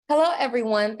Hello,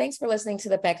 everyone. Thanks for listening to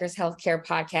the Becker's Healthcare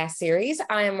Podcast series.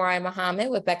 I am Mariah Muhammad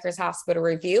with Becker's Hospital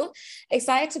Review.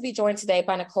 Excited to be joined today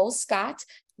by Nicole Scott,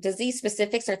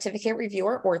 Disease-Specific Certificate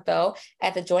Reviewer, Ortho,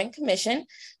 at the Joint Commission.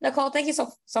 Nicole, thank you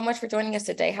so much for joining us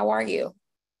today. How are you?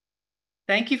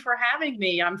 Thank you for having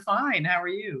me. I'm fine. How are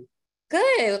you?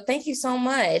 Good. Thank you so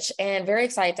much. And very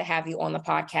excited to have you on the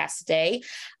podcast today.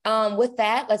 With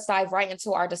that, let's dive right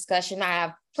into our discussion. I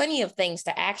have plenty of things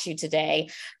to ask you today.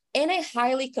 In a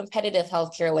highly competitive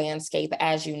healthcare landscape,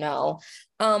 as you know,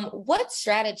 what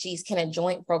strategies can a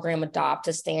joint program adopt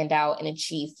to stand out and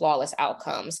achieve flawless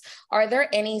outcomes? Are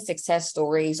there any success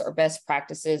stories or best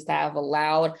practices that have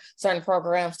allowed certain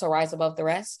programs to rise above the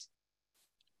rest?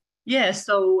 Yes.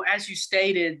 So as you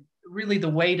stated, really the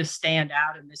way to stand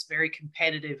out in this very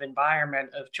competitive environment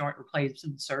of joint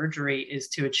replacement surgery is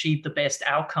to achieve the best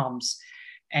outcomes.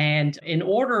 And in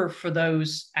order for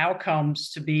those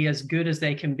outcomes to be as good as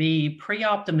they can be,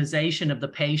 pre-optimization of the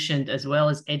patient as well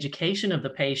as education of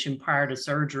the patient prior to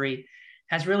surgery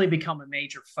has really become a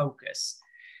major focus.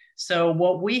 So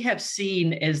what we have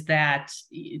seen is that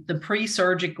the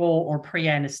pre-surgical or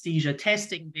pre-anesthesia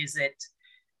testing visit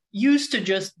used to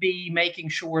just be making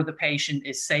sure the patient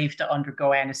is safe to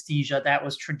undergo anesthesia. That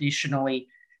was traditionally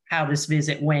how this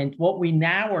visit went. What we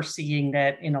now are seeing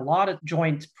that in a lot of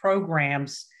joint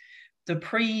programs, the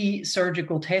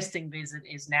pre-surgical testing visit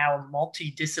is now a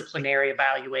multidisciplinary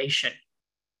evaluation.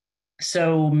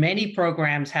 So many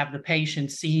programs have the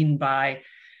patient seen by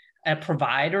a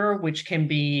provider, which can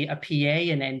be a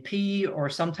PA, an NP, or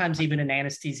sometimes even an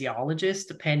anesthesiologist,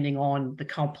 depending on the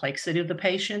complexity of the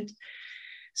patient.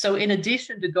 So in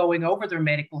addition to going over their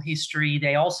medical history,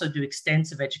 they also do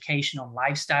extensive education on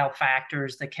lifestyle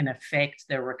factors that can affect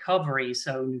their recovery.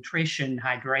 So nutrition,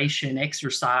 hydration,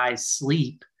 exercise,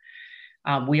 sleep.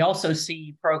 We also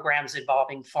see programs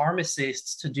involving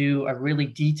pharmacists to do a really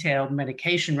detailed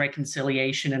medication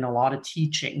reconciliation and a lot of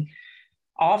teaching.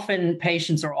 Often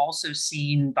patients are also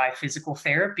seen by physical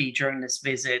therapy during this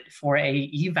visit for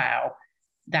a eval.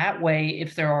 That way,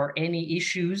 if there are any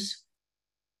issues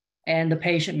and the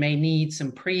patient may need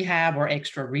some prehab or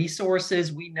extra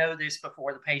resources, we know this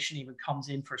before the patient even comes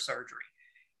in for surgery.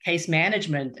 Case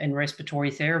management and respiratory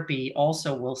therapy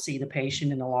also will see the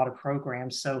patient in a lot of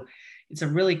programs. So it's a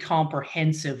really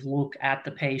comprehensive look at the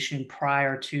patient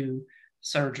prior to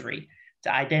surgery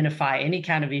to identify any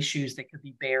kind of issues that could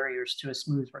be barriers to a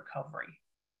smooth recovery.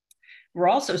 We're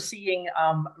also seeing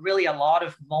really a lot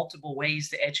of multiple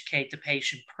ways to educate the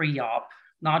patient pre-op,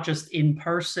 not just in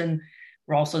person.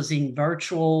 We're also seeing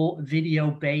virtual,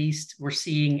 video-based. We're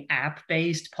seeing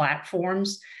app-based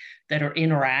platforms that are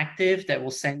interactive that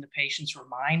will send the patients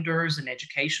reminders and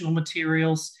educational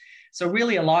materials. So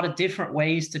really a lot of different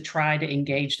ways to try to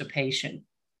engage the patient.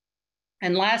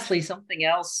 And lastly, something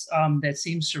else that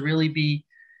seems to really be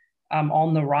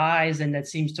on the rise and that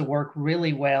seems to work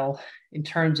really well in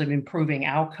terms of improving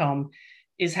outcome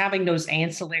is having those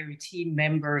ancillary team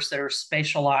members that are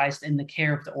specialized in the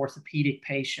care of the orthopedic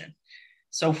patient.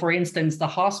 So for instance, the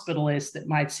hospitalist that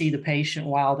might see the patient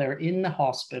while they're in the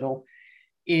hospital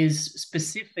is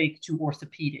specific to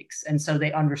orthopedics. And so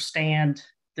they understand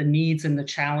the needs and the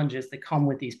challenges that come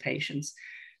with these patients.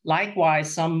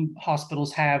 Likewise, some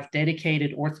hospitals have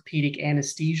dedicated orthopedic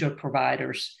anesthesia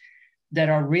providers that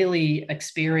are really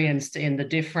experienced in the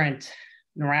different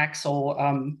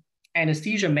neuraxial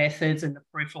anesthesia methods and the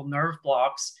peripheral nerve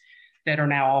blocks that are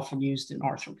now often used in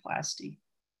arthroplasty.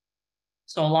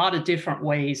 So a lot of different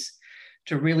ways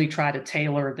to really try to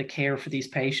tailor the care for these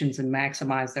patients and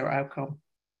maximize their outcome.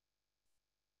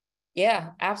 Yeah,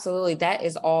 absolutely. That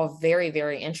is all very,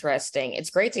 very interesting.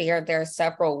 It's great to hear there are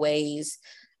several ways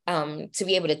to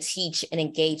be able to teach and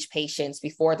engage patients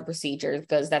before the procedure,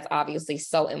 because that's obviously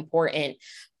so important.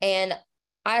 And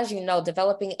as you know,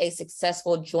 developing a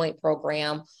successful joint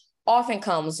program often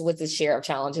comes with its share of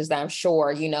challenges that I'm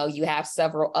sure, you have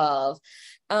several of.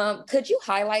 Could you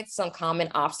highlight some common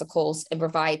obstacles and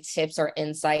provide tips or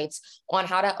insights on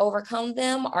how to overcome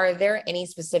them? Are there any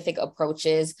specific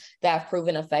approaches that have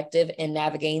proven effective in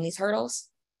navigating these hurdles?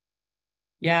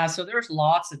 Yeah, so there's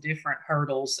lots of different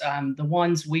hurdles. The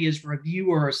ones we as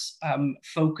reviewers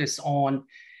focus on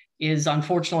is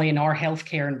unfortunately in our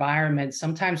healthcare environment,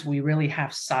 sometimes we really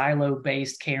have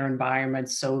silo-based care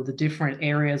environments. So the different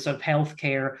areas of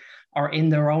healthcare are in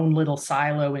their own little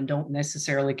silo and don't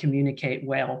necessarily communicate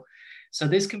well. So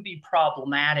this can be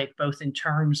problematic both in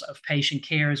terms of patient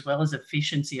care as well as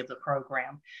efficiency of the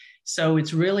program. So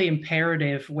it's really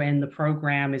imperative when the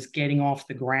program is getting off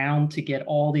the ground to get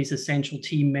all these essential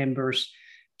team members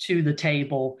to the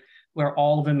table where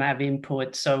all of them have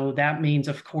input. So that means,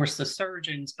 of course, the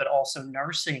surgeons, but also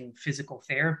nursing, physical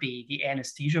therapy, the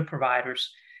anesthesia providers,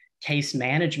 case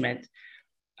management,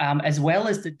 as well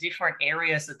as the different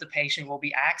areas that the patient will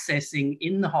be accessing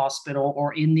in the hospital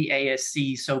or in the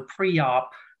ASC. So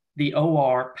pre-op, the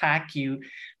OR, PACU,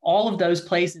 all of those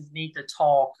places need to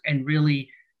talk and really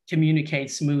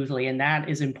communicate smoothly. And that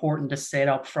is important to set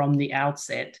up from the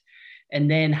outset.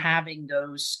 And then having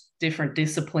those different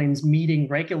disciplines meeting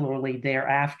regularly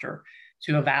thereafter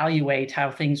to evaluate how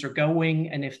things are going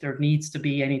and if there needs to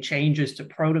be any changes to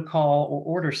protocol or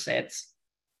order sets.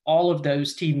 All of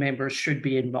those team members should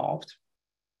be involved.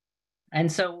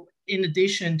 And so, in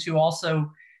addition to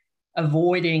also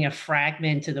avoiding a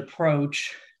fragmented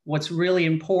approach, what's really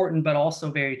important but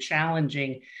also very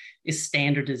challenging is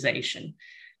standardization.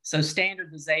 So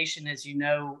standardization, as you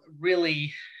know,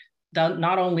 really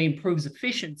not only improves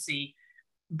efficiency,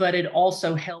 but it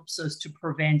also helps us to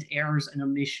prevent errors and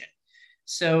omission.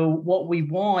 So what we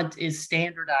want is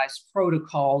standardized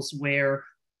protocols where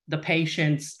the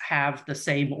patients have the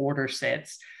same order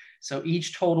sets. So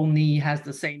each total knee has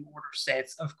the same order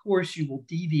sets. Of course, you will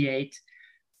deviate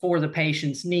for the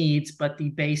patient's needs, but the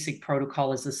basic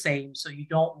protocol is the same. So you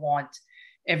don't want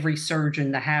every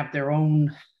surgeon to have their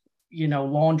own,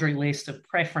 laundry list of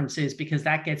preferences, because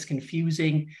that gets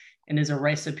confusing and is a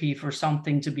recipe for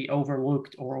something to be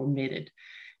overlooked or omitted.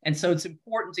 And so it's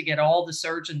important to get all the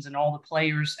surgeons and all the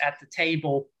players at the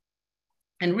table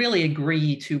and really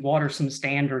agree to what are some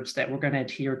standards that we're going to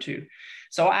adhere to.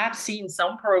 So I've seen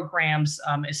some programs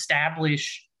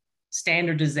establish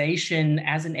standardization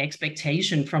as an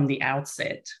expectation from the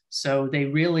outset. So they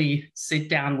really sit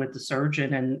down with the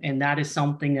surgeon, and that is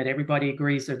something that everybody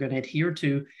agrees they're going to adhere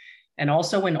to, and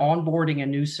also when onboarding a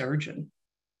new surgeon.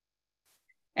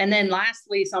 And then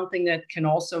lastly, something that can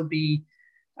also be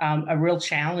a real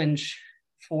challenge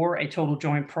for a total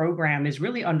joint program is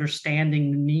really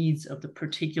understanding the needs of the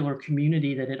particular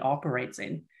community that it operates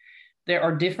in. There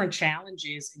are different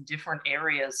challenges in different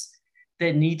areas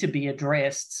that need to be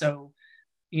addressed. So,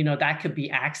 that could be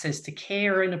access to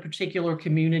care in a particular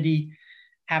community,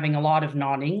 having a lot of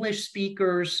non-English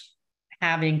speakers,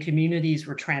 having communities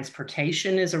where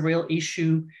transportation is a real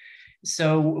issue.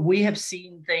 So we have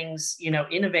seen things,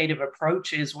 innovative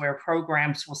approaches where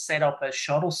programs will set up a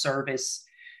shuttle service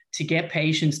to get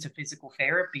patients to physical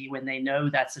therapy when they know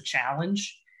that's a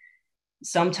challenge.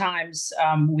 Sometimes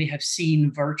we have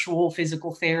seen virtual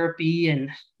physical therapy and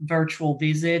virtual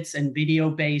visits and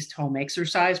video-based home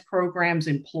exercise programs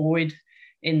employed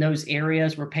in those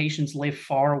areas where patients live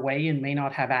far away and may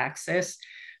not have access.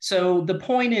 So the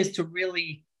point is to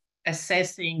really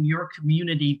assessing your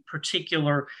community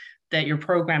particular that your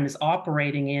program is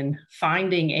operating in,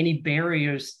 finding any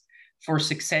barriers for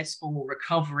successful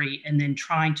recovery, and then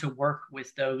trying to work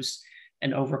with those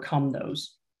and overcome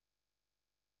those.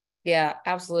 Yeah,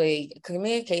 absolutely.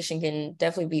 Communication can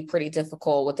definitely be pretty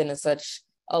difficult within such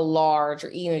a large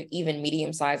or even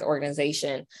medium-sized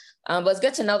organization. But it's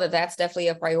good to know that that's definitely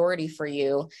a priority for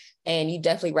you, and you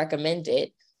definitely recommend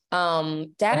it.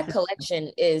 Data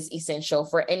collection is essential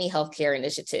for any healthcare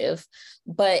initiative,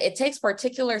 but it takes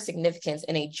particular significance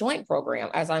in a joint program,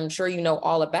 as I'm sure you know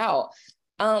all about.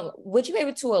 Would you be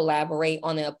able to elaborate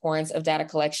on the importance of data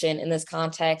collection in this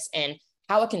context and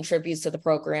how it contributes to the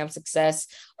program's success?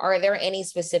 Are there any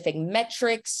specific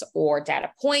metrics or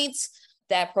data points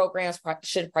that programs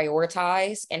should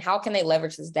prioritize, and how can they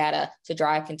leverage this data to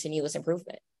drive continuous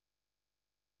improvement?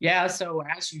 Yeah, so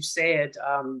as you said,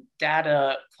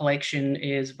 data collection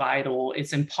is vital.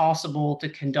 It's impossible to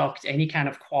conduct any kind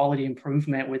of quality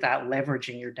improvement without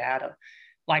leveraging your data.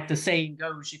 Like the saying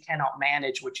goes, you cannot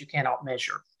manage what you cannot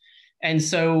measure. And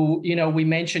so, we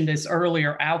mentioned this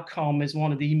earlier, outcome is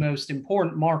one of the most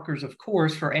important markers, of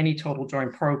course, for any total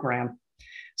joint program.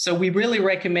 So we really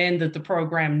recommend that the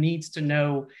program needs to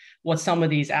know what some of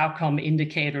these outcome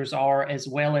indicators are, as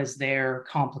well as their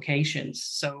complications.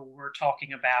 So we're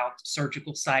talking about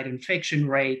surgical site infection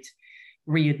rate,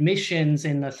 readmissions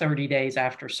in the 30 days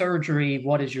after surgery,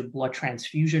 what is your blood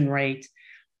transfusion rate,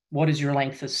 what is your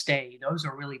length of stay? Those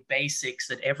are really basics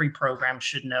that every program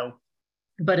should know.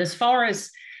 But as far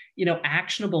as,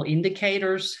 actionable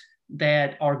indicators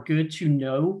that are good to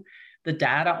know the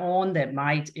data on that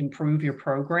might improve your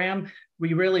program,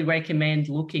 we really recommend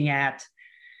looking at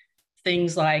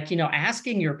things like,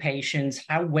 asking your patients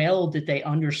how well did they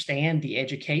understand the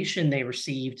education they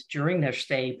received during their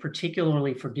stay,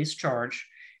 particularly for discharge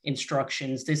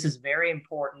instructions. This is very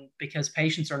important because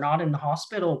patients are not in the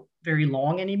hospital very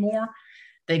long anymore.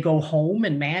 They go home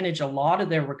and manage a lot of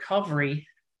their recovery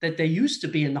that they used to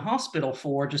be in the hospital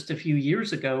for just a few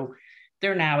years ago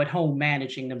they're now at home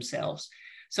managing themselves.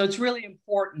 So it's really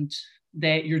important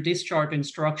that your discharge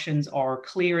instructions are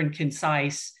clear and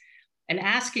concise, and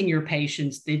asking your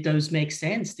patients, did those make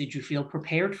sense? Did you feel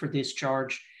prepared for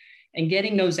discharge? And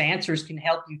getting those answers can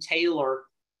help you tailor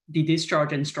the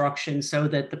discharge instructions so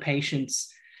that the patients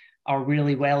are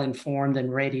really well informed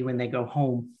and ready when they go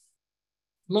home.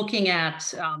 Looking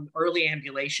at early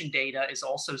ambulation data is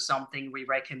also something we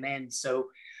recommend. So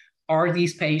are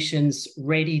these patients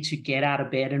ready to get out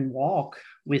of bed and walk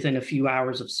within a few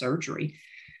hours of surgery?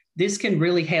 This can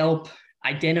really help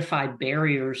identify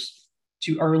barriers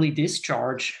to early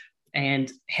discharge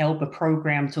and help a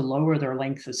program to lower their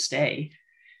length of stay.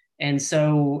 And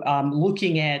so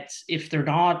looking at if they're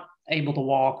not able to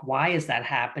walk, why is that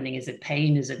happening? Is it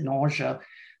pain? Is it nausea?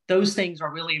 Those things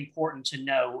are really important to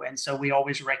know. And so we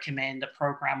always recommend a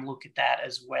program look at that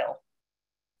as well.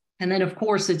 And then, of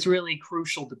course, it's really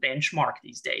crucial to benchmark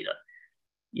these data,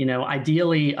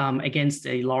 ideally against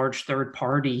a large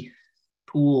third-party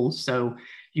pool. So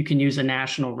you can use a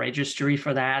national registry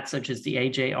for that, such as the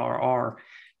AJRR.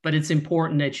 But it's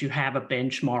important that you have a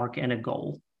benchmark and a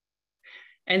goal.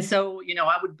 And so,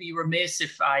 I would be remiss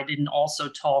if I didn't also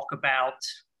talk about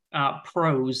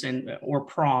PROs or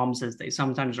PROMs, as they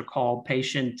sometimes are called,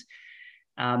 patient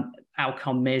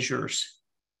outcome measures.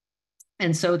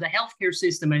 And so the healthcare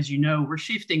system, as you know, we're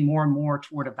shifting more and more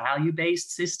toward a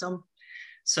value-based system.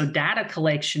 So data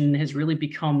collection has really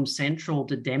become central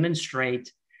to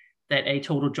demonstrate that a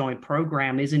total joint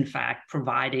program is in fact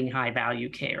providing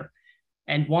high-value care.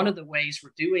 And one of the ways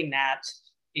we're doing that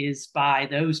is by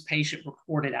those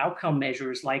patient-reported outcome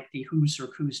measures like the HOOS or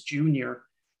KOOS Junior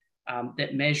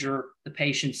that measure the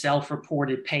patient's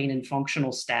self-reported pain and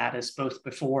functional status both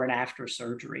before and after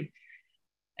surgery.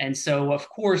 And so, of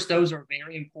course, those are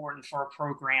very important for a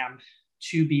program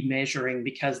to be measuring,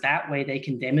 because that way they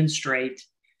can demonstrate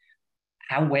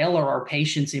how well are our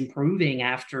patients improving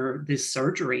after this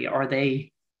surgery. Are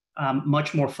they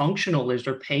much more functional? Is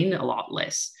their pain a lot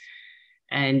less?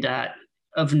 And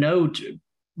of note,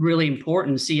 really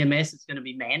important, CMS is going to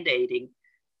be mandating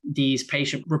these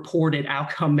patient-reported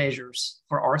outcome measures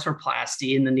for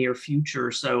arthroplasty in the near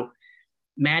future. So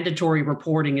mandatory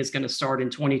reporting is going to start in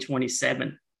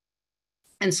 2027.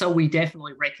 And so we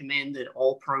definitely recommend that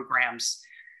all programs,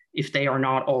 if they are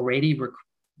not already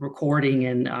recording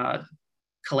and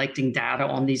collecting data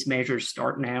on these measures,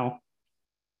 start now.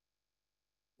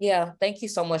 Yeah, thank you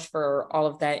so much for all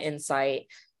of that insight.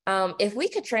 If we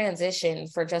could transition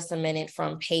for just a minute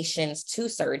from patients to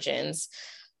surgeons,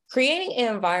 creating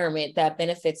an environment that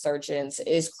benefits surgeons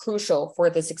is crucial for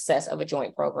the success of a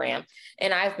joint program.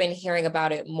 And I've been hearing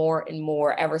about it more and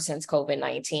more ever since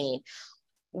COVID-19.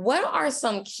 What are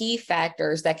some key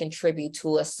factors that contribute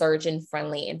to a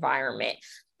surgeon-friendly environment?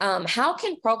 How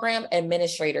can program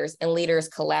administrators and leaders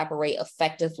collaborate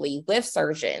effectively with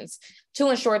surgeons to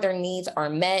ensure their needs are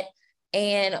met?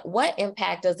 And what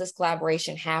impact does this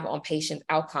collaboration have on patient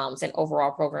outcomes and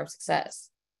overall program success?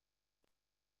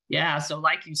 Yeah, so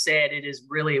like you said, it is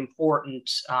really important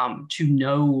to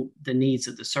know the needs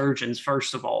of the surgeons,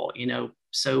 first of all,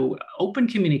 so open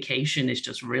communication is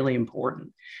just really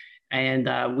important.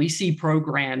 And we see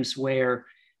programs where,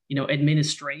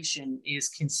 administration is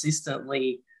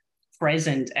consistently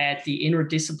present at the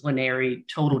interdisciplinary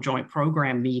total joint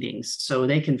program meetings, so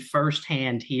they can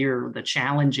firsthand hear the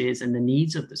challenges and the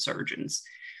needs of the surgeons.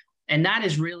 And that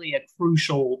is really a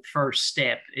crucial first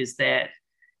step, is that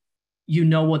you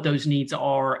know what those needs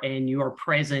are and you are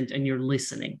present and you're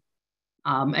listening.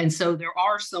 And so there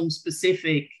are some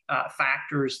specific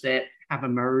factors that have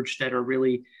emerged that are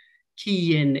really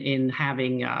key in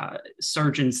having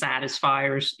surgeon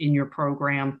satisfiers in your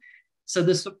program. So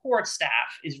the support staff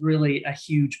is really a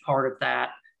huge part of that.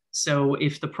 So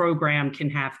if the program can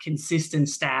have consistent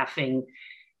staffing,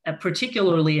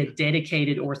 particularly a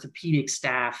dedicated orthopedic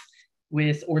staff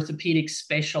with orthopedic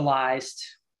specialized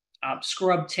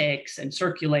scrub techs and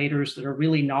circulators that are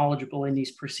really knowledgeable in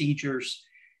these procedures,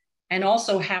 and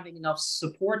also having enough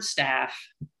support staff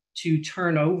to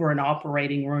turn over an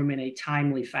operating room in a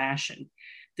timely fashion.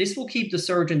 This will keep the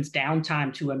surgeon's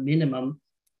downtime to a minimum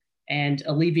and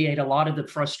alleviate a lot of the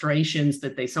frustrations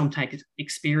that they sometimes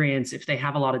experience if they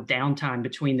have a lot of downtime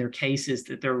between their cases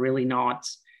that they're really not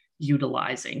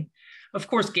utilizing. Of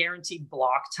course, guaranteed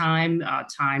block time,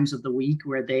 times of the week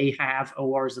where they have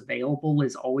ORs available,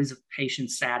 is always a patient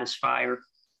satisfier.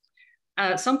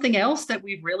 Something else that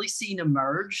we've really seen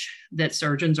emerge that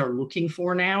surgeons are looking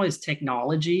for now is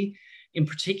technology. In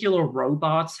particular,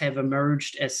 robots have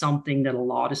emerged as something that a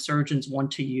lot of surgeons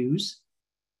want to use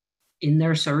in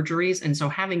their surgeries. And so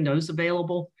having those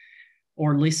available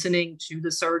or listening to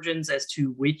the surgeons as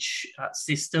to which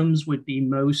systems would be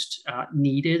most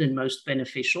needed and most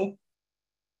beneficial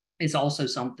is also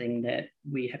something that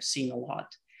we have seen a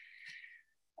lot.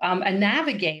 A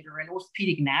navigator, an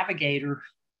orthopedic navigator,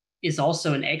 is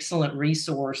also an excellent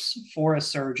resource for a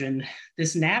surgeon.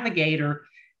 This navigator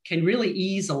can really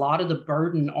ease a lot of the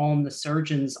burden on the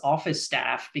surgeon's office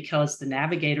staff, because the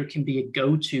navigator can be a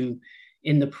go-to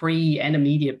in the pre and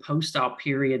immediate post-op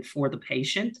period for the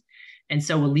patient. And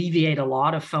so alleviate a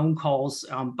lot of phone calls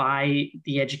by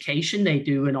the education they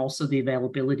do, and also the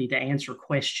availability to answer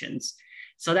questions.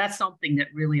 So that's something that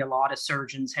really a lot of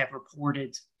surgeons have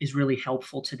reported is really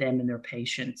helpful to them and their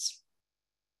patients.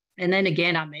 And then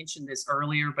again, I mentioned this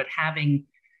earlier, but having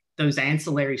those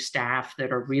ancillary staff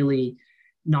that are really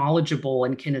knowledgeable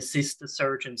and can assist the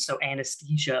surgeon. So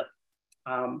anesthesia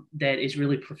that is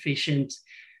really proficient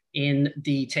in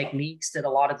the techniques that a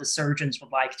lot of the surgeons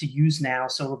would like to use now.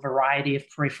 So a variety of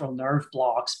peripheral nerve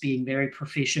blocks, being very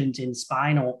proficient in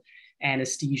spinal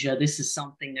anesthesia. This is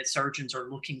something that surgeons are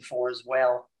looking for as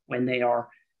well when they are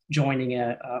joining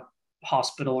a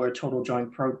hospital or a total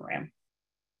joint program.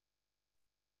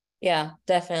 Yeah,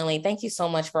 definitely. Thank you so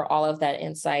much for all of that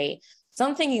insight.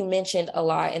 Something you mentioned a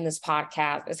lot in this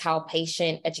podcast is how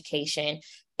patient education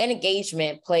and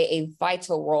engagement play a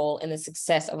vital role in the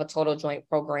success of a total joint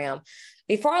program.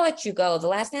 Before I let you go, the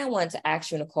last thing I wanted to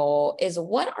ask you, Nicole, is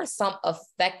what are some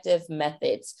effective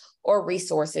methods or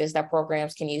resources that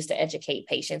programs can use to educate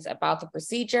patients about the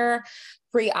procedure,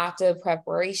 pre-operative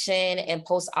preparation, and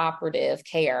post-operative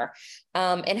care?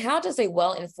 And how does a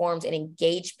well-informed and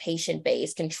engaged patient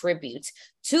base contribute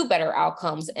to better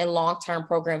outcomes and long-term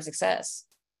program success?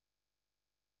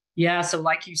 Yeah, so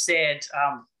like you said,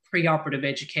 preoperative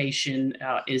education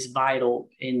is vital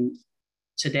in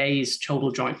today's total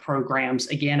joint programs.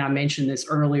 Again, I mentioned this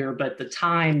earlier, but the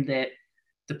time that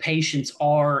the patients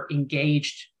are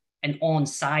engaged and on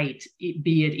site,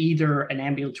 be it either an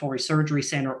ambulatory surgery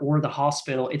center or the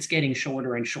hospital, it's getting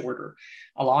shorter and shorter.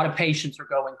 A lot of patients are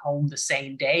going home the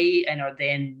same day and are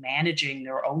then managing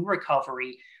their own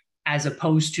recovery as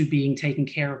opposed to being taken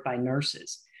care of by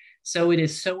nurses. So it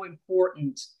is so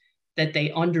important that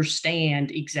they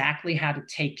understand exactly how to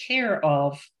take care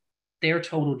of their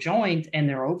total joint and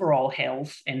their overall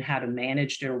health, and how to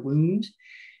manage their wound,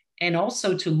 and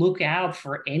also to look out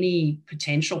for any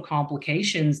potential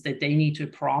complications that they need to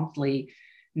promptly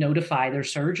notify their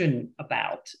surgeon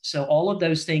about. So all of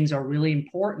those things are really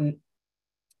important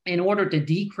in order to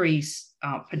decrease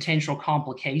potential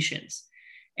complications,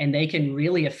 and they can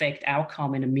really affect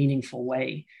outcome in a meaningful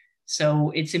way.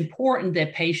 So it's important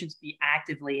that patients be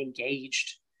actively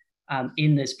engaged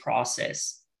in this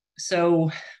process. So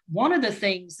one of the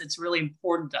things that's really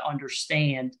important to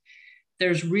understand,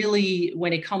 there's really,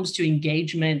 when it comes to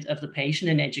engagement of the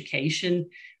patient and education,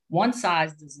 one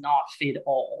size does not fit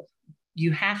all.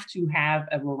 You have to have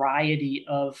a variety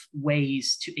of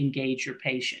ways to engage your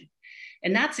patient.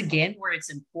 And that's, again, where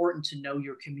it's important to know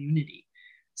your community.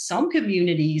 Some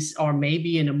communities are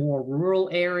maybe in a more rural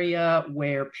area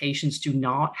where patients do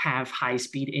not have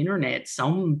high-speed internet.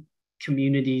 Some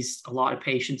communities, a lot of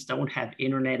patients don't have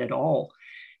internet at all.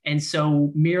 And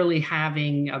so merely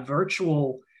having a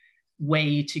virtual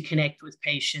way to connect with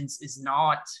patients is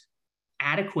not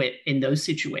adequate in those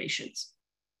situations.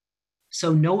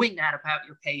 So knowing that about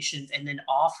your patient and then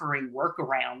offering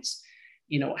workarounds,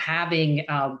 having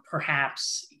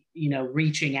perhaps,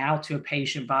 reaching out to a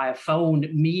patient via phone,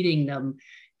 meeting them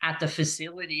at the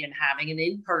facility and having an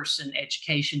in-person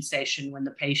education session when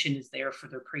the patient is there for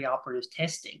their preoperative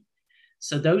testing.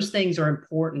 So those things are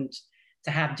important,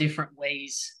 to have different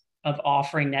ways of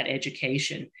offering that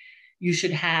education. You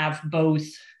should have both,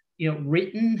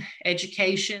 written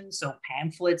education, so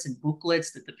pamphlets and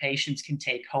booklets that the patients can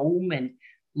take home and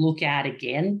look at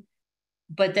again.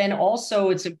 But then also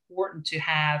it's important to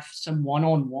have some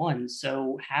one-on-one.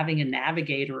 So having a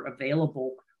navigator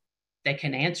available that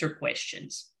can answer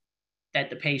questions that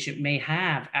the patient may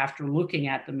have after looking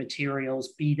at the materials,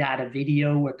 be that a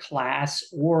video, a class,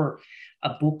 or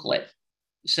a booklet,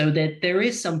 so that there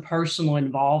is some personal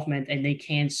involvement and they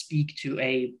can speak to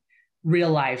a real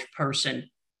life person.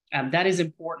 That is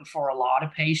important for a lot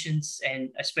of patients, and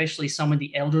especially some of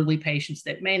the elderly patients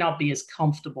that may not be as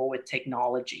comfortable with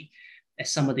technology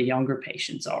as some of the younger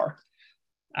patients are.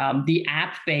 The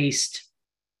app-based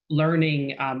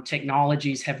learning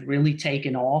technologies have really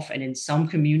taken off, and in some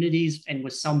communities and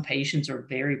with some patients are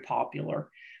very popular.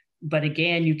 But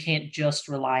again, you can't just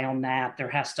rely on that. There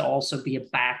has to also be a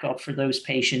backup for those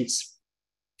patients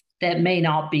that may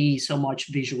not be so much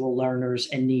visual learners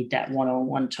and need that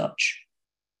one-on-one touch.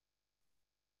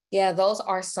 Yeah, those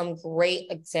are some great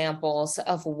examples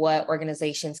of what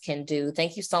organizations can do.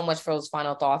 Thank you so much for those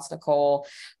final thoughts, Nicole.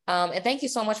 And thank you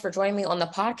so much for joining me on the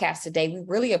podcast today. We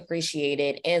really appreciate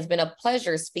it. And it's been a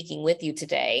pleasure speaking with you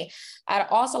today. I'd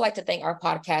also like to thank our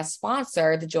podcast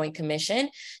sponsor, the Joint Commission.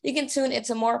 You can tune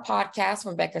into more podcasts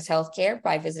from Becker's Healthcare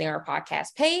by visiting our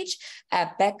podcast page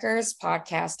at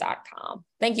beckerspodcast.com.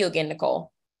 Thank you again,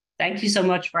 Nicole. Thank you so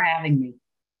much for having me.